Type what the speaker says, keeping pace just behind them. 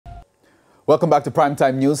Welcome back to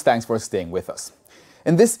Primetime News. Thanks for staying with us.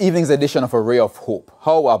 In this evening's edition of A Ray of Hope,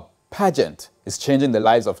 how a pageant is changing the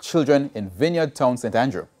lives of children in Vineyard Town, St.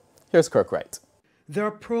 Andrew. Here's Kirk Wright. There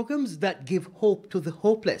are programs that give hope to the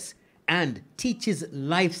hopeless and teaches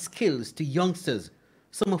life skills to youngsters,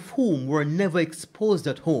 some of whom were never exposed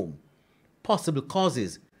at home. Possible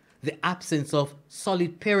causes: the absence of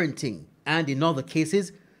solid parenting, and in other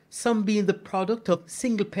cases, some being the product of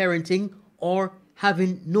single parenting or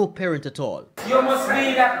having no parent at all. You must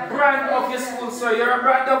be that brand of your school, sir. You're a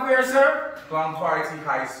brand of where, sir? From Party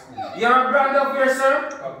High School. You're a brand of where, sir?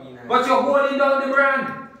 But you're holding down the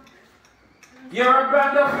brand. You're a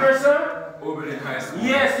brand of where, sir? Oberlin High School.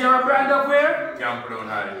 Yes, you're a brand of where? Camperdown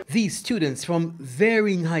High. These students from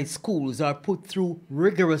varying high schools are put through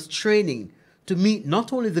rigorous training to meet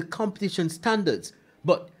not only the competition standards,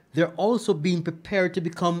 but they're also being prepared to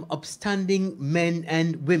become upstanding men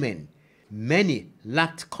and women. Many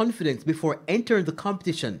lacked confidence before entering the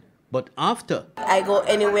competition, but after. I go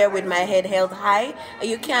anywhere with my head held high.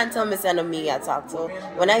 You can't tell me it's not me I talk to.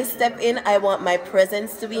 When I step in, I want my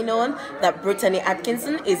presence to be known, that Brittany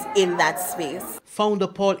Atkinson is in that space. Founder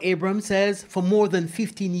Paul Abrams says for more than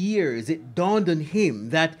 15 years, it dawned on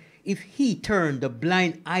him that if he turned a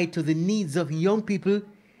blind eye to the needs of young people,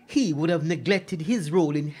 he would have neglected his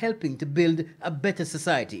role in helping to build a better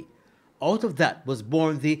society. Out of that was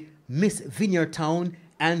born the Miss Vineyard Town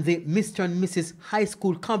and the Mr. and Mrs. High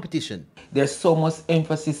School competition. There's so much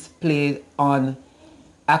emphasis placed on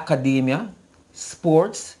academia,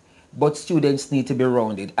 sports, but students need to be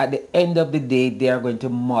rounded. At the end of the day, they are going to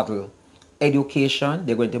model education,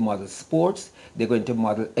 they're going to model sports, they're going to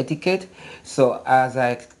model etiquette. So as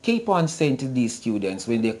I keep on saying to these students,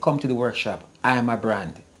 when they come to the workshop, I am a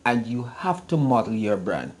brand, and you have to model your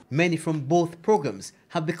brand. Many from both programs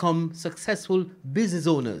have become successful business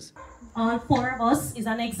owners. All four of us is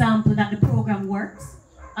an example that the program works.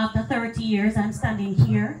 After 30 years, I'm standing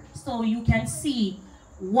here, so you can see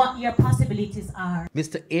what your possibilities are.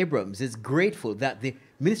 Mr. Abrams is grateful that the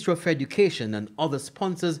Ministry of Education and other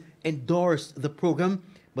sponsors endorsed the program,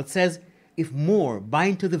 but says if more buy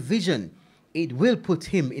into the vision, it will put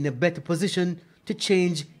him in a better position to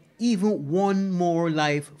change even one more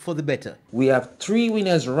life for the better. We have 3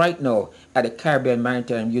 winners right now at the Caribbean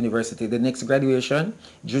Maritime University. The next graduation,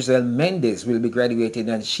 Giselle Mendes will be graduating,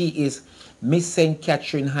 and she is Miss St.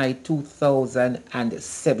 Catherine High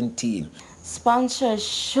 2017. Sponsors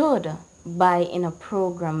should buy in a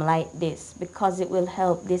program like this because it will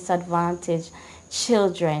help disadvantaged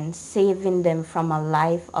children, saving them from a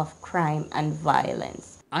life of crime and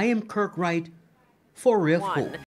violence. I am Kirk Wright for Ray of Hope.